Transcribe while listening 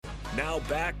Now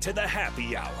back to the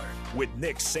Happy Hour with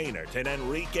Nick Sainert and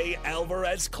Enrique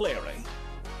Alvarez Clary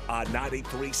on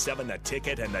 93.7 The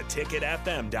Ticket and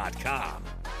theticketfm.com.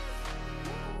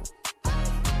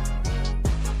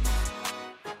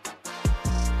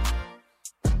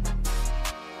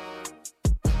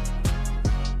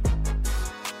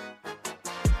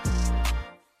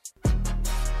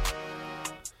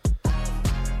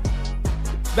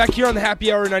 Back here on the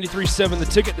Happy Hour, 93.7 The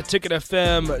Ticket,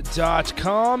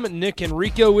 theticketfm.com. Nick and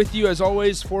Rico with you, as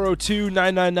always,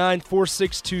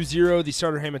 402-999-4620, the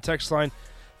Starter Heyman text line.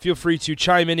 Feel free to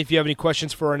chime in if you have any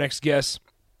questions for our next guest.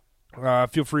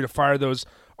 Feel free to fire those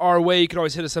our way. You can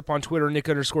always hit us up on Twitter,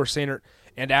 Nick_Sainert,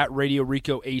 and at Radio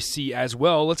Rico AC as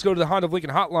well. Let's go to the Honda of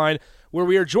Lincoln hotline, where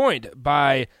we are joined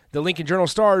by the Lincoln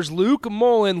Journal-Star's Luke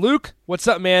Mullin. Luke, what's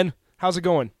up, man? How's it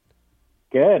going?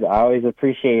 Good. I always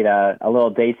appreciate a little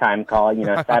daytime call. You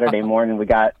know, Saturday morning we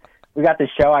got the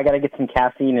show. I got to get some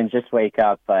caffeine and just wake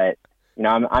up, but you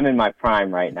know, I'm in my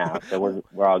prime right now, so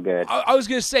we're all good. I was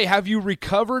gonna say, have you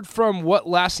recovered from what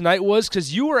last night was?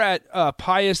 Because you were at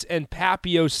Pius and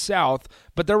Papio South,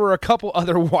 but there were a couple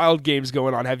other wild games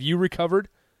going on. Have you recovered?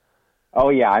 Oh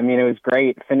yeah, I mean it was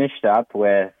great. Finished up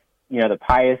with the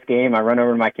Pius game. I run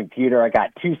over to my computer. I got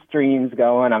 2 streams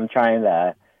going. I'm trying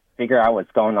to figure out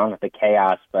what's going on with the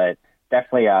chaos, but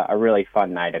definitely a really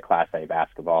fun night of Class A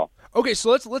basketball. Okay, so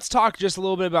let's talk just a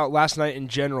little bit about last night in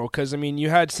general, because I mean you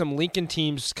had some Lincoln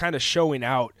teams kind of showing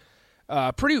out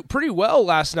pretty well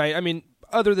last night. I mean,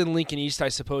 other than Lincoln East, I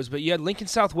suppose, but you had Lincoln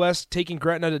Southwest taking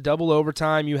Gretna to double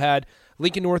overtime. You had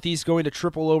Lincoln Northeast going to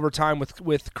triple overtime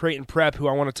with Creighton Prep, who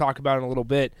I want to talk about in a little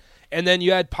bit, and then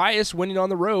you had Pius winning on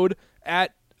the road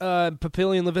at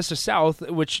Papillion La Vista South,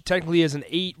 which technically is an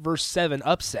 8-7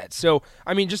 upset. So,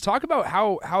 I mean, just talk about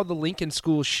how the Lincoln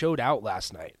schools showed out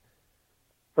last night.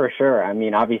 For sure. I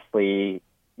mean, obviously,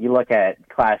 you look at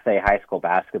Class A high school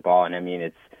basketball, and I mean,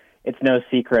 it's no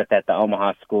secret that the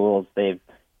Omaha schools they've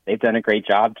done a great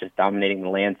job just dominating the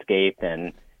landscape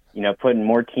and putting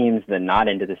more teams than not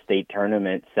into the state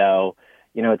tournament. So,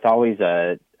 it's always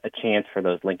a chance for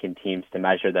those Lincoln teams to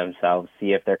measure themselves,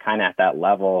 see if they're kind of at that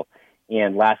level.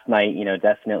 And last night,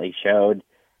 definitely showed.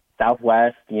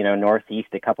 Southwest, Northeast,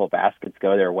 a couple baskets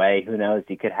go their way. Who knows?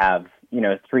 You could have,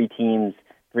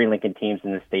 3 Lincoln teams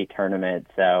in the state tournament.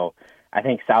 So I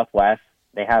think Southwest,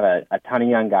 they have a ton of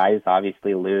young guys.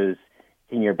 Obviously lose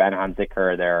senior Ben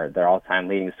Hunziker, their all-time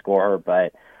leading scorer,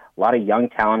 but a lot of young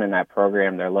talent in that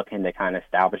program. They're looking to kind of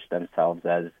establish themselves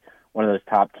as one of those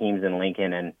top teams in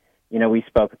Lincoln. And, we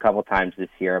spoke a couple times this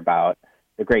year about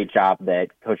the great job that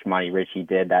Coach Monty Ritchie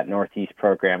did. That Northeast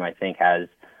program, I think, has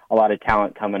a lot of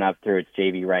talent coming up through its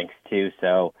JV ranks too.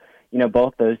 So,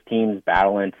 both those teams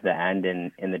battle into the end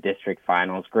in the district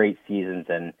finals. Great seasons,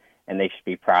 and they should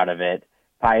be proud of it.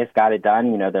 Pius got it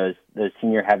done. Those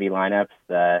senior heavy lineups,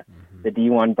 the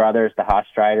D1 brothers, the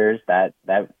Hostriders, that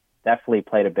definitely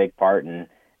played a big part, and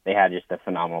they had just a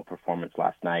phenomenal performance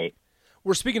last night.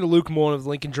 We're speaking to Luke Mullin of the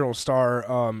Lincoln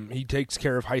Journal-Star. He takes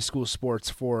care of high school sports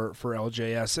for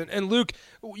LJS. And Luke,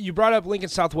 you brought up Lincoln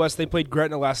Southwest. They played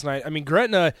Gretna last night. I mean,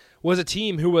 Gretna was a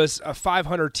team who was a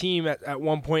 500 team at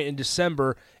one point in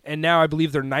December, and now I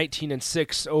believe they're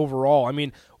 19-6 overall. I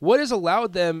mean, what has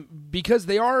allowed them, because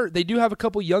they do have a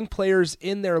couple young players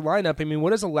in their lineup, I mean,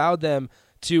 what has allowed them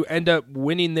to end up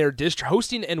winning their district,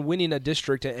 hosting and winning a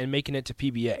district and making it to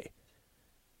PBA?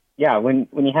 Yeah, when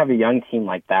you have a young team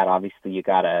like that, obviously you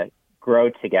got to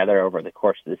grow together over the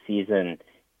course of the season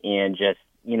and just,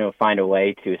 find a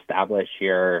way to establish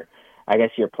your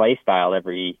play style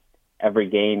every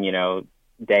game,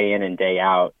 day in and day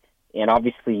out. And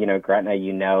obviously, Gretna,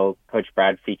 Coach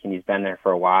Brad Feakin, he's been there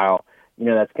for a while.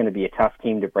 That's going to be a tough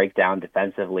team to break down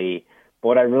defensively. But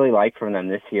what I really like from them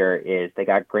this year is they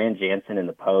got Grant Jansen in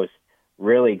the post,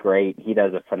 really great. He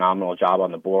does a phenomenal job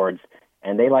on the boards.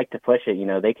 And they like to push it.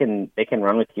 They can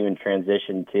run with you in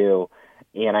transition too.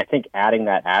 And I think adding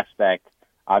that aspect,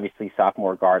 obviously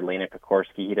sophomore guard Lena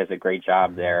Kokorski, he does a great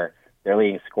job there. Their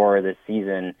leading scorer this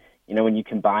season. When you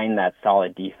combine that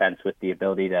solid defense with the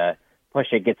ability to push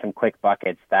it, get some quick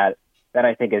buckets, that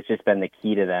I think has just been the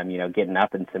key to them, getting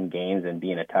up in some games and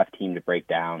being a tough team to break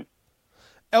down.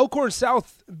 Elkhorn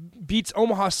South beats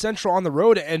Omaha Central on the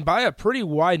road and by a pretty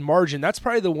wide margin. That's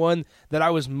probably the one that I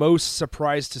was most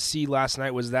surprised to see last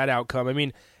night was that outcome. I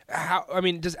mean,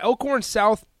 does Elkhorn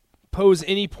South pose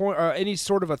any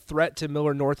sort of a threat to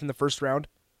Miller North in the first round?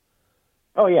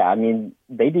 Oh yeah, I mean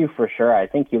they do for sure. I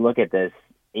think you look at this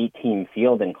 8-team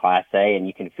field in Class A, and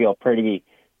you can feel pretty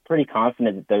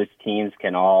confident that those teams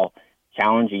can all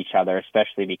challenge each other,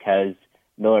 especially because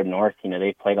Miller North,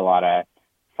 they played a lot of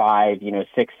 5,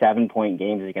 6, 7-point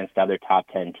games against other top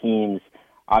 10 teams.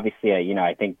 Obviously,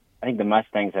 I think the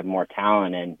Mustangs have more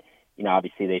talent, and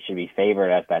obviously they should be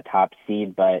favored as that top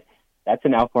seed. But that's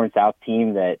an Elkhorn South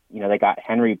team that they got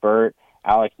Henry Burt,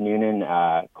 Alec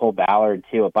Noonan, Cole Ballard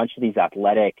too, a bunch of these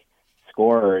athletic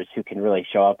scorers who can really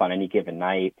show up on any given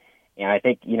night. And I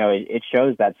think it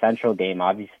shows that Central game.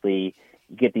 Obviously,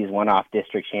 you get these one-off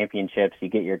district championships, you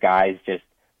get your guys just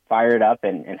fired up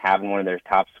and having one of their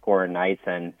top scorer nights.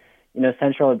 And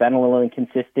Central have been a little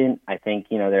inconsistent. I think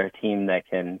they're a team that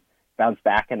can bounce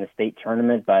back in the state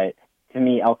tournament, but to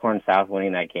me, Elkhorn South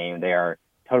winning that game, they are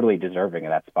totally deserving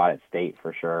of that spot at state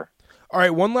for sure. All right,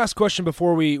 one last question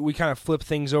before we kind of flip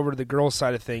things over to the girls'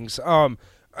 side of things.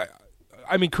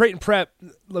 I mean, Creighton Prep,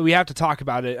 we have to talk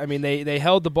about it. I mean, they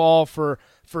held the ball for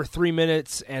 3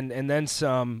 minutes and then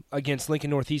some against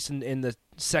Lincoln Northeast in the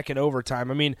second overtime.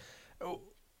 I mean,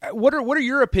 what are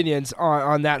your opinions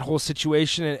on that whole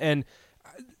situation? And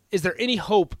is there any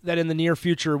hope that in the near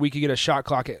future we could get a shot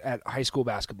clock at high school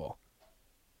basketball?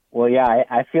 Well, yeah,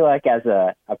 I feel like as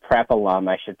a prep alum,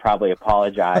 I should probably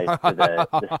apologize to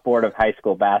the sport of high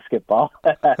school basketball.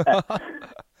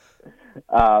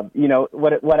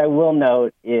 What I will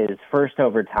note is first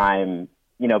overtime,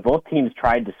 both teams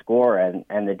tried to score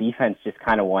and the defense just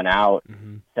kind of won out.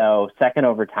 Mm-hmm. So second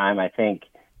overtime, I think,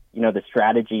 the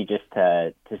strategy just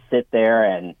to sit there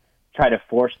and try to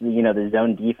force the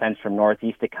zone defense from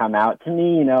Northeast to come out, to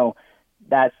me,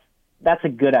 that's a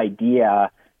good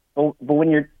idea. But when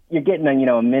you're getting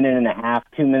a minute and a half,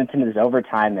 2 minutes into this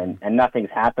overtime and nothing's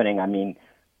happening, I mean,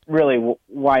 really,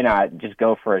 why not just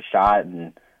go for a shot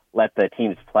and let the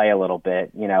teams play a little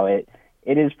bit?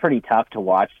 It is pretty tough to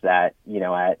watch that,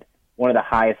 at one of the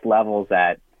highest levels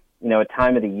at, a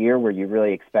time of the year where you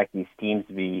really expect these teams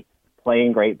to be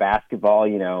playing great basketball,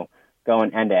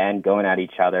 going end to end, going at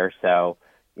each other. So,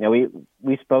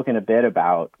 we've spoken a bit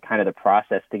about kind of the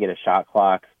process to get a shot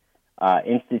clock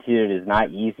instituted is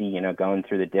not easy, going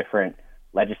through the different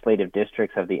legislative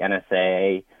districts of the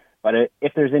NSAA. But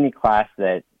if there's any class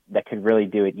that could really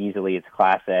do it easily, it's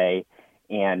Class A.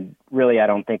 And really, I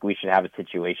don't think we should have a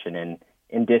situation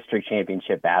in district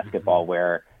championship basketball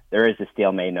where there is a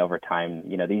stalemate in overtime.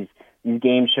 These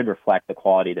games should reflect the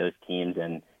quality of those teams,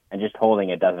 and just holding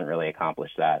it doesn't really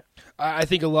accomplish that. I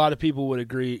think a lot of people would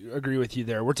agree with you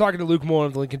there. We're talking to Luke Mullin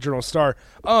of the Lincoln Journal-Star.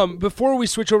 Before we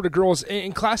switch over to girls,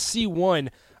 in Class C1,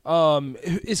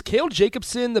 is Cale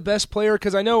Jacobson the best player?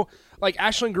 Because I know like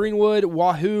Ashland Greenwood,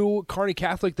 Wahoo, Kearney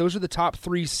Catholic, those are the top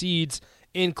 3 seeds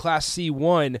in Class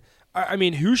C1. I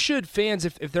mean, who should fans,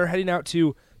 if they're heading out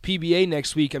to PBA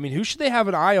next week, I mean, who should they have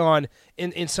an eye on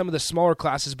in some of the smaller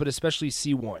classes, but especially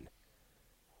C1?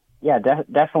 Yeah,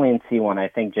 definitely in C1. I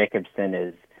think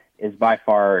Jacobson is by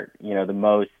far, the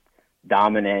most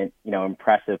dominant,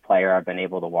 impressive player I've been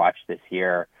able to watch this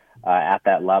year at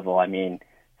that level. I mean,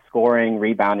 scoring,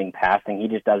 rebounding, passing, he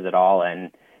just does it all.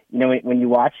 And, when you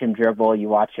watch him dribble, you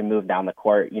watch him move down the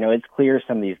court, it's clear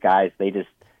some of these guys, they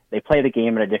play the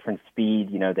game at a different speed.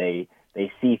 They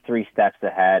see 3 steps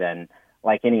ahead. And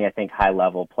like any, I think,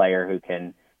 high-level player who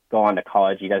can go on to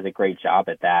college, he does a great job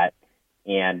at that.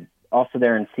 And also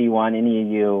there in C1, any of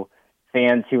you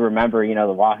fans who remember,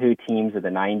 the Wahoo teams of the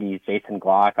 90s, Jason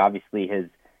Glock, obviously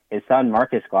his son,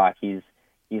 Marcus Glock, he's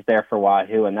there for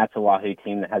Wahoo, and that's a Wahoo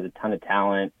team that has a ton of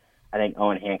talent. I think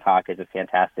Owen Hancock is a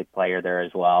fantastic player there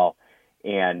as well.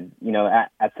 And,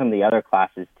 at some of the other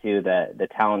classes too, the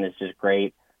talent is just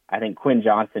great. I think Quinn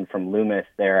Johnson from Loomis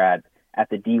there at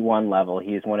the D1 level,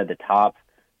 he's one of the top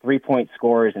 3-point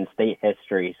scorers in state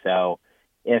history. So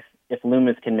if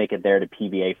Loomis can make it there to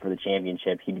PBA for the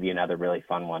championship, he'd be another really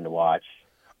fun one to watch.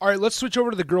 All right, let's switch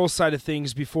over to the girls' side of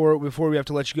things before we have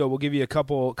to let you go. We'll give you a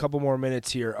couple more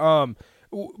minutes here.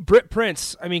 Britt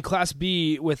Prince, I mean, Class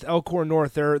B with Elkhorn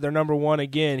North, they're number 1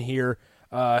 again here.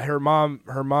 Her mom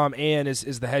Ann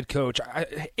is the head coach.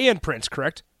 Ann Prince,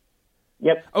 correct?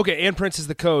 Yep. Okay, Ann Prince is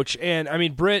the coach, and I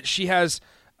mean, Britt, she has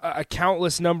a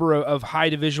countless number of high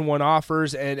Division I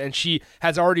offers, and she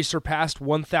has already surpassed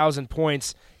 1,000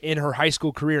 points in her high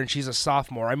school career, and she's a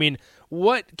sophomore. I mean,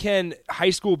 what can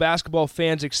high school basketball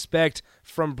fans expect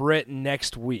from Britt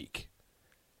next week?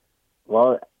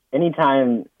 Well,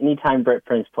 anytime Britt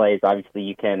Prince plays, obviously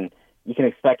you can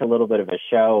expect a little bit of a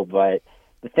show, but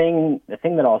the thing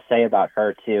that I'll say about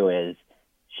her too is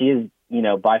she is,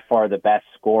 by far the best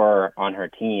scorer on her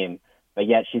team, but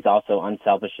yet she's also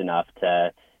unselfish enough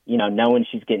to, know when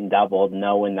she's getting doubled,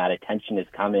 know when that attention is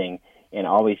coming, and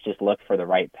always just look for the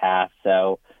right path.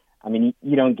 So, I mean,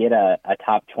 you don't get a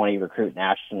top 20 recruit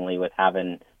nationally without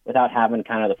having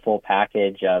kind of the full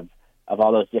package of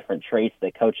all those different traits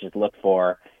that coaches look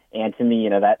for. And to me,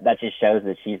 that just shows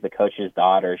that she's the coach's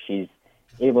daughter. She's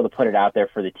able to put it out there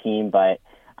for the team. But,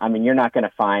 I mean, you're not going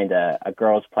to find a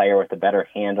girls player with a better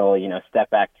handle, step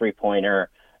back three-pointer,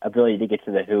 ability to get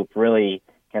to the hoop, really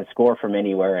can score from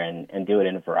anywhere and do it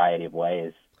in a variety of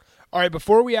ways. All right,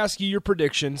 before we ask you your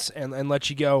predictions and let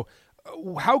you go,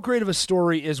 how great of a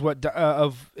story is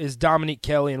is Dominique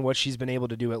Kelly and what she's been able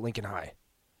to do at Lincoln High?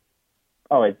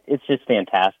 Oh, it's just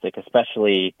fantastic,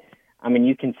 especially, I mean,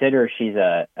 you consider she's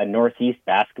a Northeast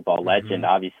basketball legend.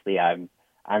 Obviously, I'm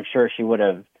sure she would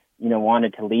have,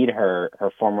 wanted to lead her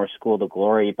former school to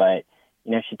glory, but,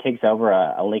 she takes over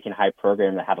a Lincoln High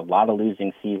program that had a lot of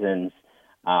losing seasons,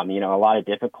 a lot of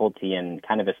difficulty in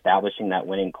kind of establishing that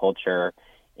winning culture.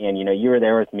 And, you were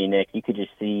there with me, Nick. You could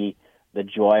just see the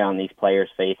joy on these players'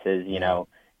 faces,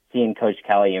 seeing Coach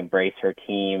Kelly embrace her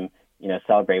team,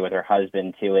 celebrate with her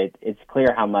husband, too. It's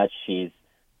clear how much she's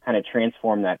kind of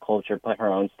transformed that culture, put her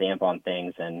own stamp on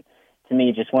things. And to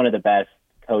me, just one of the best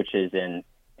coaches in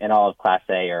all of Class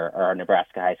A or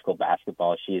Nebraska high school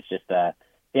basketball. She's just a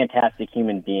fantastic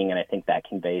human being, and I think that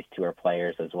conveys to her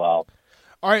players as well.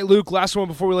 All right, Luke, last one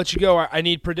before we let you go. I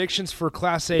need predictions for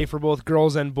Class A for both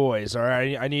girls and boys. All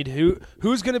right, I need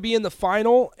who's going to be in the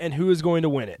final and who is going to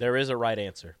win it. There is a right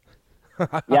answer.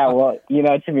 Yeah, well,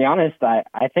 to be honest,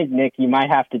 I think, Nick, you might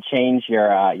have to change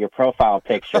your profile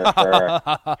picture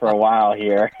for a while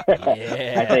here.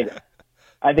 Yeah.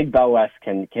 I think Bell West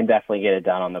can definitely get it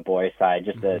done on the boys' side.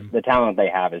 Just the talent they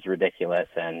have is ridiculous,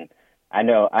 and I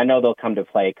know they'll come to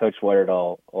play. Coach Woodard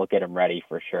will get them ready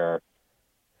for sure.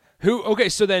 Okay,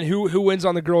 so then who wins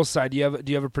on the girls' side? Do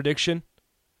you have a prediction?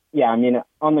 Yeah, I mean,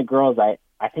 on the girls, I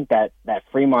think that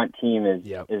Fremont team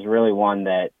is really one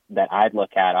that I'd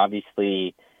look at.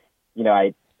 Obviously,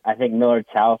 I think Millard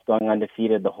South going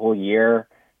undefeated the whole year,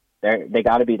 they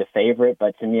got to be the favorite.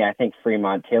 But to me, I think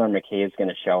Fremont, Taylor McCabe is going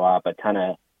to show up. A ton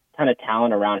of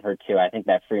talent around her too. I think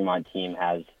that Fremont team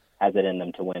has it in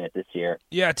them to win it this year.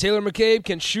 Yeah, Taylor McCabe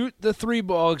can shoot the three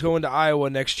ball going to Iowa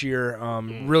next year.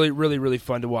 Really, really, really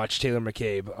fun to watch Taylor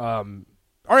McCabe.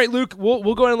 All right, Luke,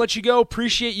 we'll go ahead and let you go.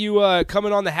 Appreciate you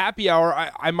coming on the happy hour.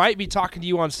 I might be talking to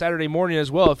you on Saturday morning as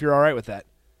well, if you're all right with that.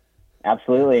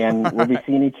 Absolutely, and we'll be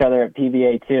seeing each other at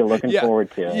PBA too. Looking forward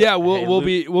to it. Yeah, we'll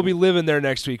be living there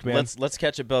next week, man. Let's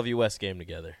catch a Bellevue West game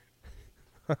together.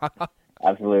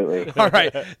 Absolutely. All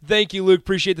right, thank you, Luke.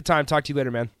 Appreciate the time. Talk to you later,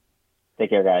 man. Take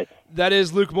care, guys. That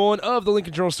is Luke Mullin of the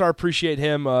Lincoln Journal-Star. Appreciate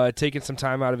him taking some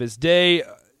time out of his day.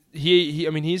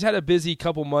 He's had a busy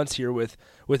couple months here with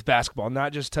basketball,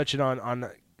 not just touching on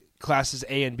classes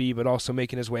A and B, but also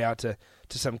making his way out to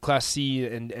some Class C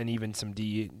and even some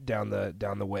D down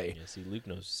the way. Yeah, see, Luke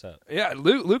knows what's up. Yeah,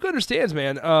 Luke understands,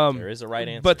 man. There is a right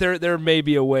answer, but there may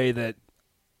be a way that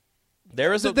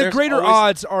the greater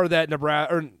odds are that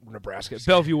Nebraska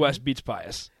Bellevue West beats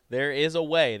Pius. There is a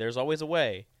way. There's always a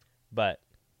way, but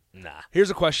nah. Here's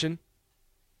a question.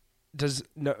 Does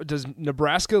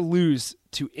Nebraska lose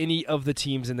to any of the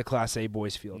teams in the Class A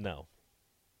boys field? No.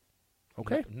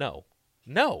 Okay. No.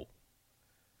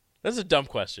 That's a dumb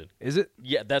question. Is it?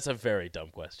 Yeah, that's a very dumb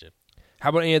question. How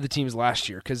about any of the teams last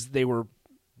year? Because they were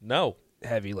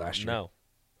heavy last year. No.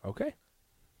 Okay.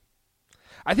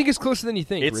 I think it's closer than you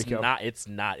think, it's Rico. It's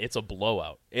not. It's a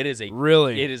blowout. It is a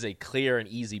Really? It is a clear and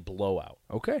easy blowout.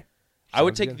 Okay. I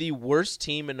would take the worst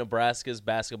team in Nebraska's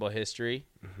basketball history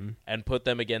and put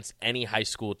them against any high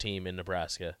school team in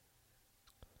Nebraska.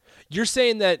 You're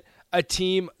saying that a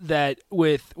team that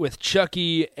with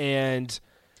Chucky and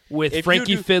with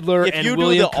Frankie Fiddler and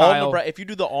William Kyle. If you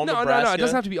do the all Nebraska. No, it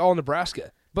doesn't have to be all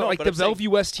Nebraska. But the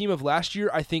Bellevue West team of last year,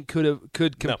 I think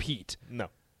could compete. No.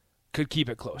 Could keep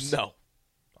it close. No.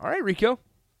 All right, Rico.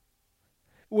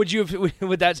 Would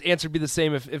that answer be the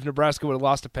same if Nebraska would have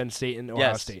lost to Penn State and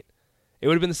Ohio State? It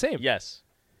would have been the same. Yes.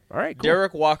 All right, cool.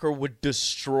 Derek Walker would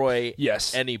destroy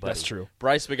anybody. That's true.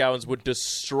 Bryce McGowan's would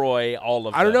destroy all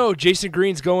of them. I don't know. Jason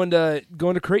Green's going to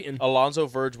Creighton. Alonzo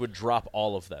Verge would drop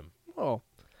all of them. Oh.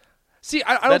 See,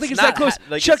 I don't think it's that close.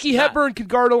 Chucky Hepburn could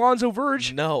guard Alonzo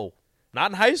Verge. No.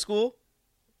 Not in high school.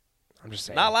 I'm just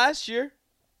saying. Not last year.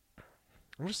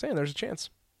 I'm just saying there's a chance.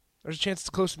 There's a chance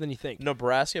it's closer than you think.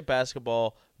 Nebraska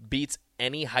basketball beats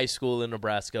any high school in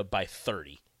Nebraska by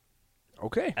 30.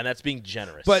 Okay. And that's being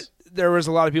generous. But there was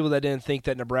a lot of people that didn't think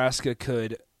that Nebraska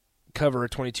could cover a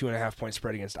 22.5-point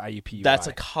spread against IUPUI. That's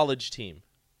a college team.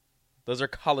 Those are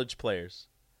college players.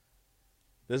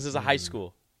 This is a high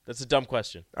school. That's a dumb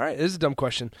question. All right, this is a dumb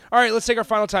question. All right, let's take our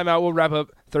final time out. We'll wrap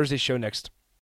up Thursday's show next.